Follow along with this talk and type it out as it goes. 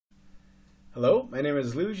Hello, my name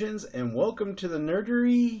is Lusions, and welcome to the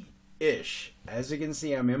Nerdery-ish. As you can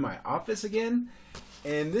see, I'm in my office again,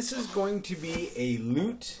 and this is going to be a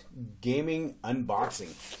loot gaming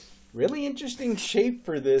unboxing. Really interesting shape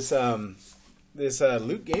for this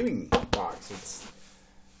loot gaming box. It's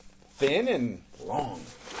thin and long.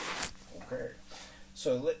 Okay,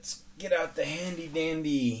 so let's get out the handy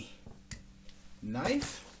dandy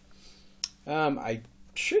knife. I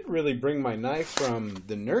should really bring my knife from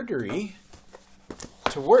the Nerdery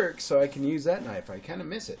to work so I can use that knife. I kind of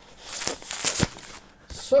miss it.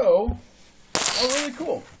 So, really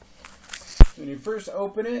cool. When you first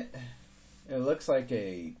open it, it looks like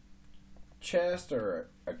a chest or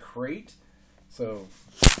a crate. So,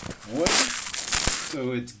 wood.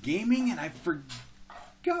 So it's gaming, and I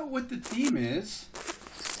forgot what the theme is.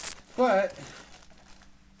 But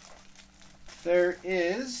there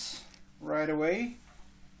is, right away,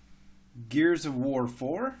 Gears of War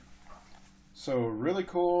 4. So really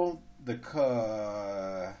cool. The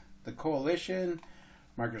Coalition,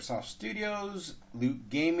 Microsoft Studios, Loot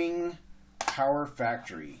Gaming, Power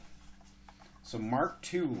Factory. So Mark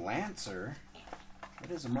II Lancer.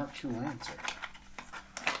 What is a Mark II Lancer?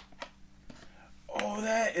 Oh,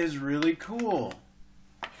 that is really cool.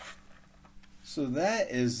 So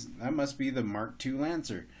that must be the Mark II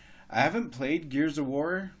Lancer. I haven't played Gears of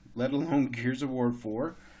War, let alone Gears of War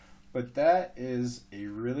 4, but that is a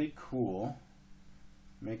really cool.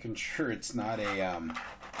 Making sure it's not a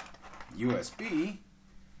USB.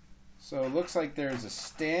 So it looks like there's a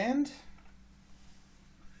stand.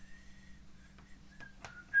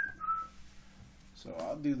 So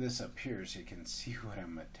I'll do this up here so you can see what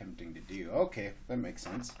I'm attempting to do. Okay, that makes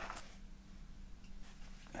sense.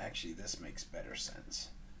 Actually, this makes better sense.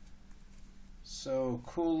 So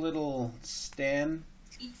cool little stand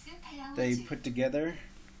they put together.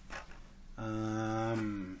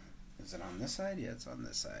 Is it on this side? Yeah, it's on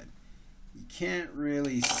this side. You can't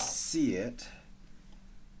really see it,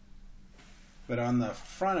 but on the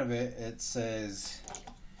front of it, it says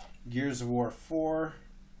Gears of War 4,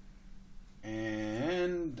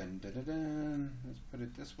 and let's put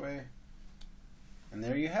it this way, and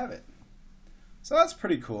there you have it. So that's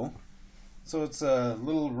pretty cool. So it's a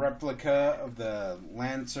little replica of the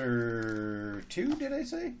Lancer 2, did I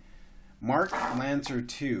say? Mark Lancer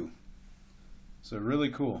 2. So really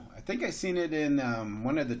cool. I think I seen it in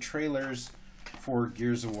one of the trailers for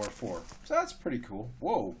Gears of War 4. So that's pretty cool.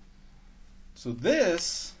 Whoa. So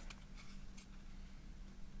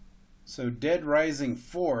Deadrising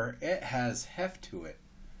 4, it has heft to it.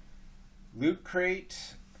 Loot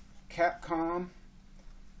Crate, Capcom.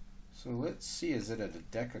 So let's see, is it a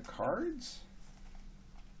deck of cards?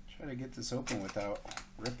 Try to get this open without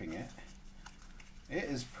ripping it. It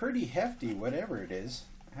is pretty hefty, whatever it is.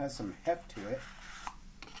 It has some heft to it.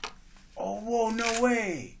 Oh, whoa, no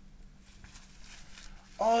way.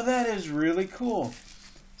 Oh, that is really cool.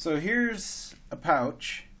 So here's a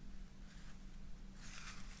pouch.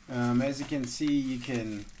 As you can see, you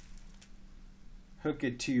can hook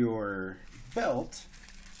it to your belt.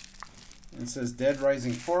 It says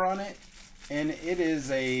Deadrising 4 on it, and it is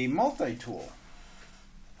a multi-tool.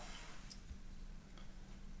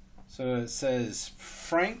 So it says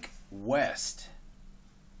Frank West.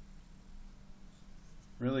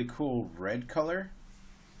 Really cool red color.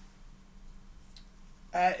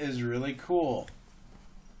 That is really cool.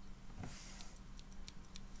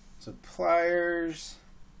 So pliers.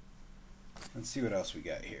 Let's see what else we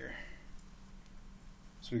got here.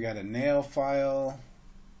 So we got a nail file,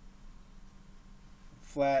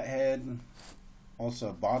 flathead, also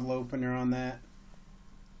a bottle opener on that.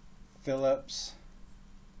 Phillips.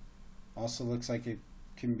 Also looks like it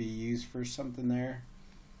can be used for something there.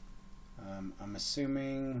 I'm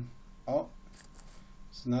assuming, oh,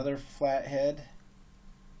 it's another flathead.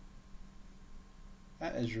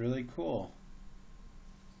 That is really cool.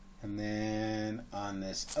 And then on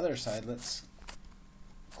this other side, let's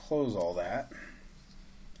close all that.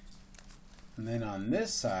 And then on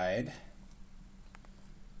this side,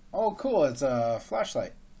 oh cool, it's a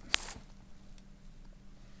flashlight.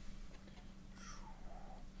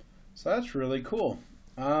 So that's really cool.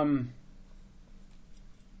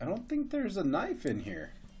 I don't think there's a knife in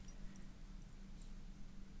here.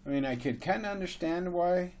 I mean, I could kind of understand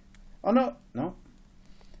why. Oh, no.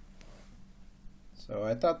 So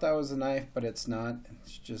I thought that was a knife, but it's not.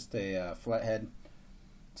 It's just a flathead.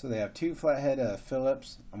 So they have two flathead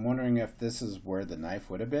Phillips. I'm wondering if this is where the knife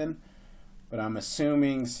would have been. But I'm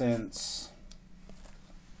assuming since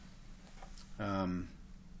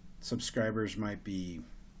subscribers might be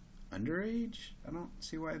underage, I don't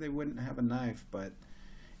see why they wouldn't have a knife, but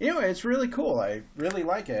Anyway, it's really cool. I really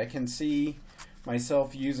like it. I can see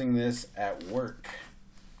myself using this at work.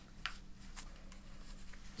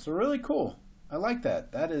 So really cool. I like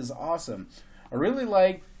that. That is awesome. I really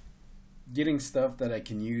like getting stuff that I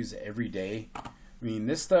can use every day. I mean,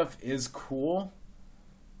 this stuff is cool,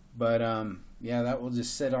 but yeah, that will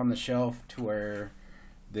just sit on the shelf to where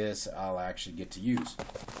this I'll actually get to use.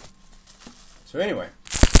 So anyway,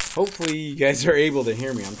 hopefully you guys are able to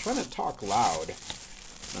hear me. I'm trying to talk loud.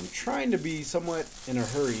 I'm trying to be somewhat in a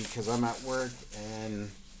hurry because I'm at work, and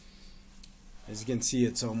as you can see,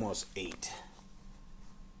 it's almost 8.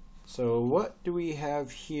 So what do we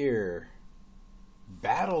have here?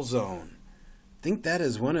 Battlezone. I think that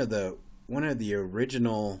is one of the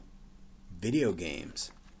original video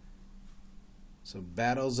games. So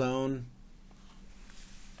Battlezone,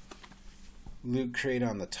 loot crate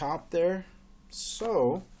on the top there.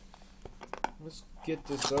 So let's get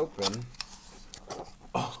this open.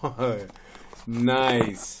 Oh,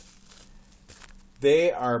 nice.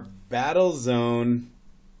 They are Battlezone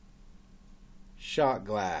shot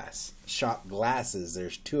glasses.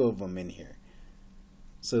 There's 2 of them in here.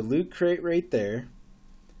 So loot crate right there.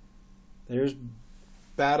 There's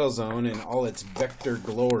Battlezone in all its vector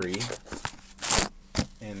glory.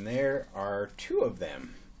 And there are 2 of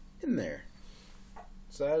them in there.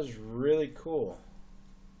 So that is really cool.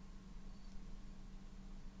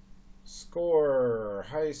 Score,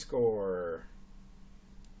 high score.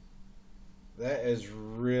 That is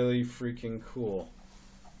really freaking cool.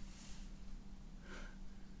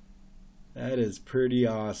 That is pretty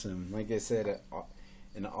awesome. Like I said,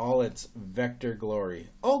 in all its vector glory.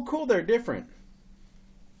 Oh, cool, they're different.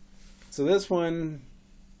 So this one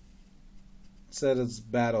said it's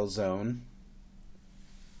Battlezone.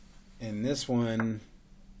 And this one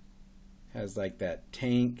has like that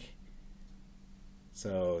tank.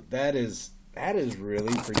 So that is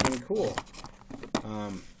really freaking cool.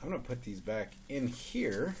 I'm gonna put these back in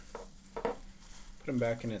here. Put them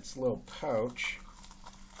back in its little pouch.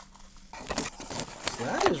 So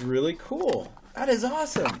that is really cool. That is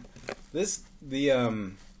awesome. This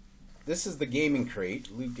is the gaming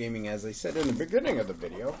crate, Loot Gaming, as I said in the beginning of the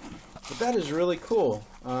video. But that is really cool.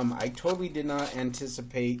 I totally did not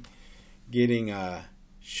anticipate getting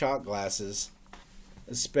shot glasses,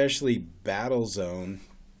 especially Battlezone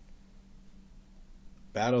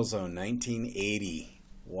 1980.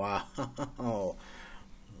 Wow. A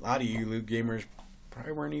lot of you loot gamers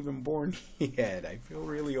probably weren't even born yet. I feel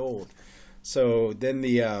really old. So then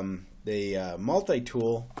the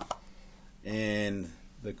multi-tool and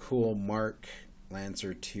the cool Mark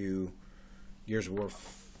Lancer 2 Gears of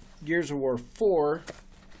War 4.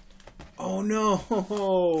 Oh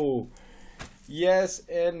no. Yes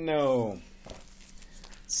and no.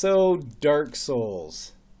 So Dark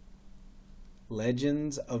Souls,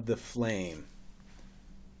 Legends of the Flame.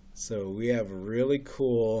 So we have a really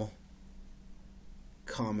cool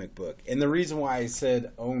comic book. And the reason why I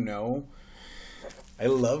said oh no, I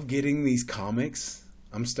love getting these comics.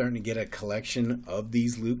 I'm starting to get a collection of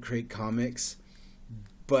these Loot Crate comics,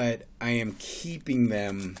 but I am keeping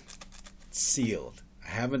them sealed. I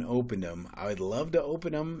haven't opened them. I would love to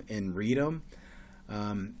open them and read them.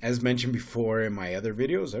 As mentioned before in my other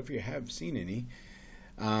videos, if you have seen any,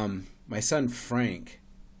 my son Frank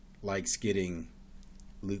likes getting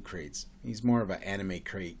Loot Crates. He's more of an anime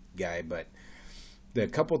crate guy, but the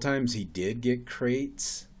couple times he did get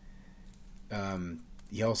crates,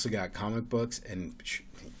 he also got comic books, and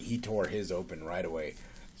he tore his open right away.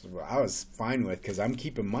 So I was fine with, because I'm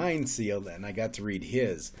keeping mine sealed, and I got to read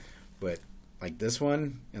his. But like this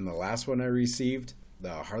one and the last one I received,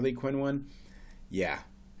 the Harley Quinn one, yeah,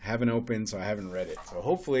 haven't opened, so I haven't read it. So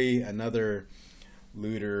hopefully another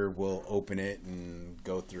looter will open it and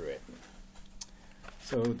go through it.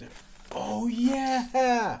 So, oh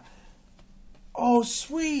yeah! Oh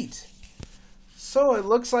sweet! So it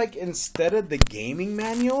looks like instead of the gaming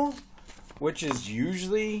manual, which is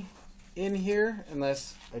usually in here,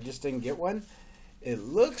 unless I just didn't get one, it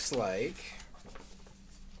looks like,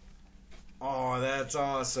 oh, that's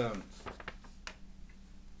awesome.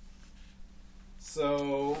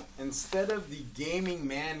 So instead of the gaming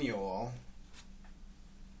manual,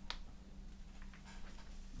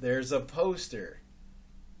 there's a poster.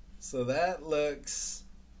 So that looks,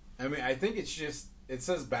 I mean, I think it's just, it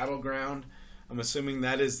says Battleground. I'm assuming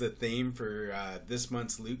that is the theme for this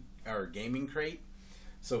month's loot or gaming crate.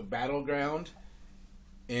 So Battleground,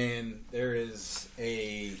 and there is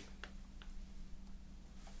a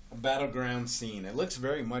battleground scene. It looks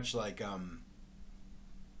very much like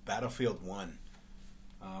Battlefield 1,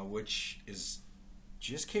 which is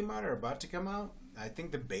just came out or about to come out. I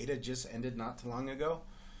think the beta just ended not too long ago.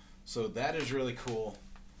 So that is really cool.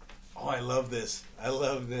 Oh, I love this. I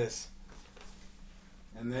love this.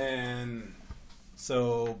 And then,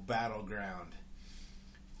 so Battleground.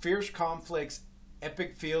 Fierce conflicts,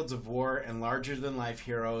 epic fields of war, and larger-than-life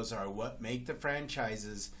heroes are what make the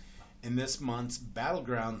franchises in this month's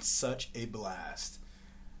Battleground such a blast.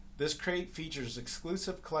 This crate features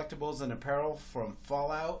exclusive collectibles and apparel from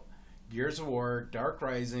Fallout, Gears of War,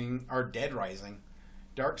 Deadrising,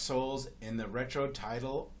 Dark Souls, and the retro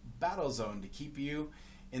title Battlezone to keep you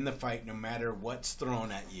in the fight no matter what's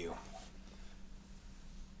thrown at you.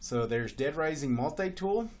 So there's Deadrising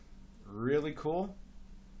multi-tool, really cool.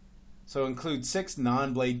 So includes 6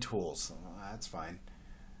 non-blade tools. Oh, that's fine.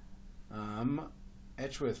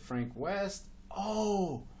 Etched with Frank West.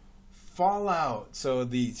 Oh, Fallout. So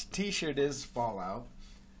the t-shirt is Fallout.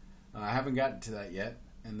 I haven't gotten to that yet.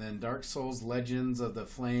 And then Dark Souls Legends of the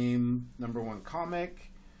Flame #1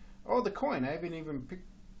 comic. Oh, the coin. I haven't even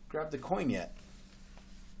grabbed the coin yet.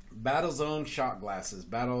 Battlezone shot glasses.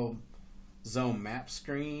 Battlezone map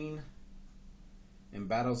screen. And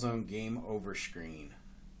Battlezone game over screen.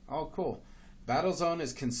 Oh, cool. Battlezone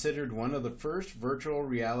is considered one of the first virtual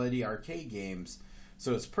reality arcade games,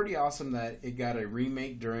 so it's pretty awesome that it got a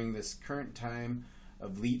remake during this current time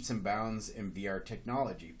of leaps and bounds in VR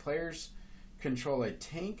technology. Players control a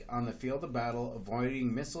tank on the field of battle,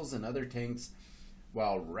 avoiding missiles and other tanks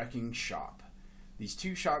while wrecking shop. These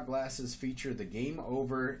 2 shot glasses feature the game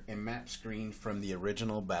over and map screen from the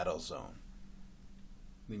original Battlezone.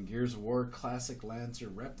 Then Gears of War Classic Lancer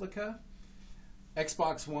replica.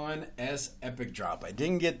 Xbox One S Epic Drop. I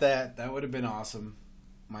didn't get that. That would have been awesome.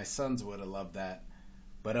 My sons would have loved that.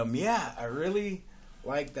 But yeah, I really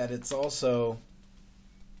like that it's also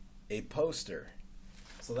a poster.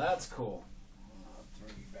 So that's cool. I'll throw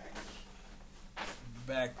you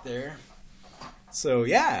back there. So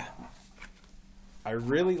yeah, I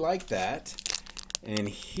really like that. And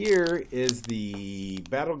here is the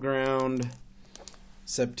Battleground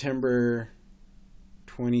September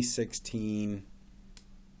 2016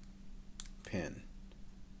 pin.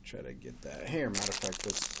 Try to get that here. Matter of fact,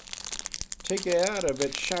 let's take it out of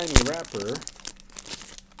its shiny wrapper.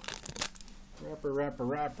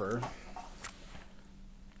 Wrapper.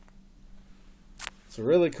 So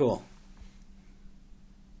really cool.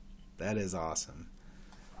 That is awesome.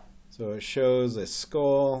 So it shows a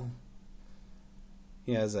skull.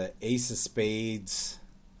 He has an Ace of Spades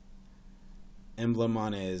emblem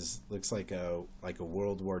on his, looks like a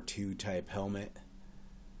World War II type helmet.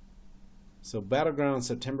 So Battleground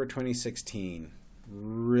September 2016,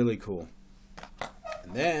 really cool.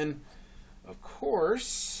 And then, of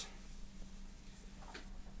course,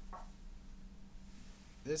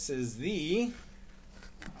 this is the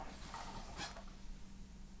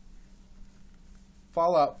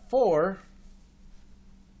Fallout 4.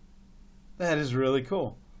 That is really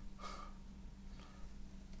cool.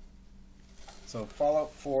 So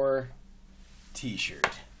Fallout 4 t-shirt.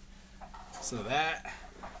 So that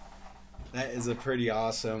is a pretty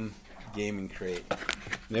awesome gaming crate.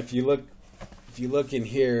 And if you look in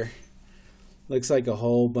here, looks like a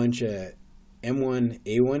whole bunch of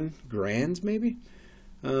M1A1 Grands maybe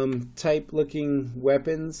type looking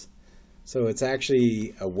weapons. So it's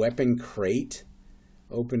actually a weapon crate.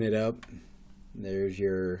 Open it up. There's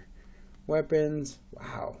your weapons.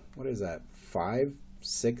 Wow, what is that?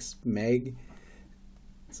 5-6 meg.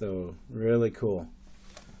 So really cool.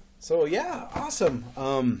 So yeah, awesome.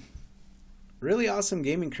 Really awesome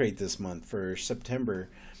gaming crate this month for September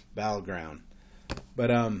Battleground.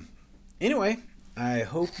 But anyway, I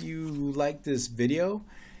hope you like this video.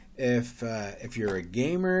 If you're a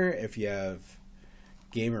gamer, if you have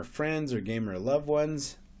gamer friends or gamer loved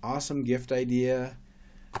ones, awesome gift idea.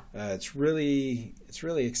 It's really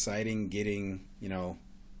exciting getting, you know,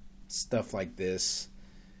 stuff like this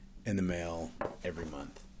in the mail every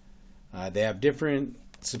month. They have different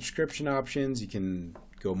subscription options. You can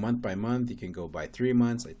go month by month. You can go by 3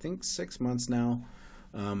 months. I think 6 months now.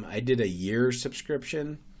 I did a year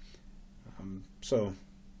subscription. So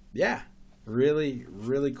yeah,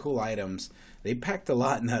 really cool items. They packed a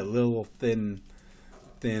lot in that little thin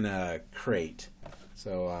crate.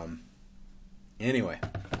 So anyway,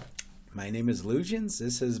 my name is Lugians.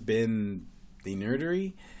 This has been The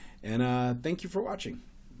Nerdery, and thank you for watching.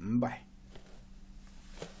 Bye.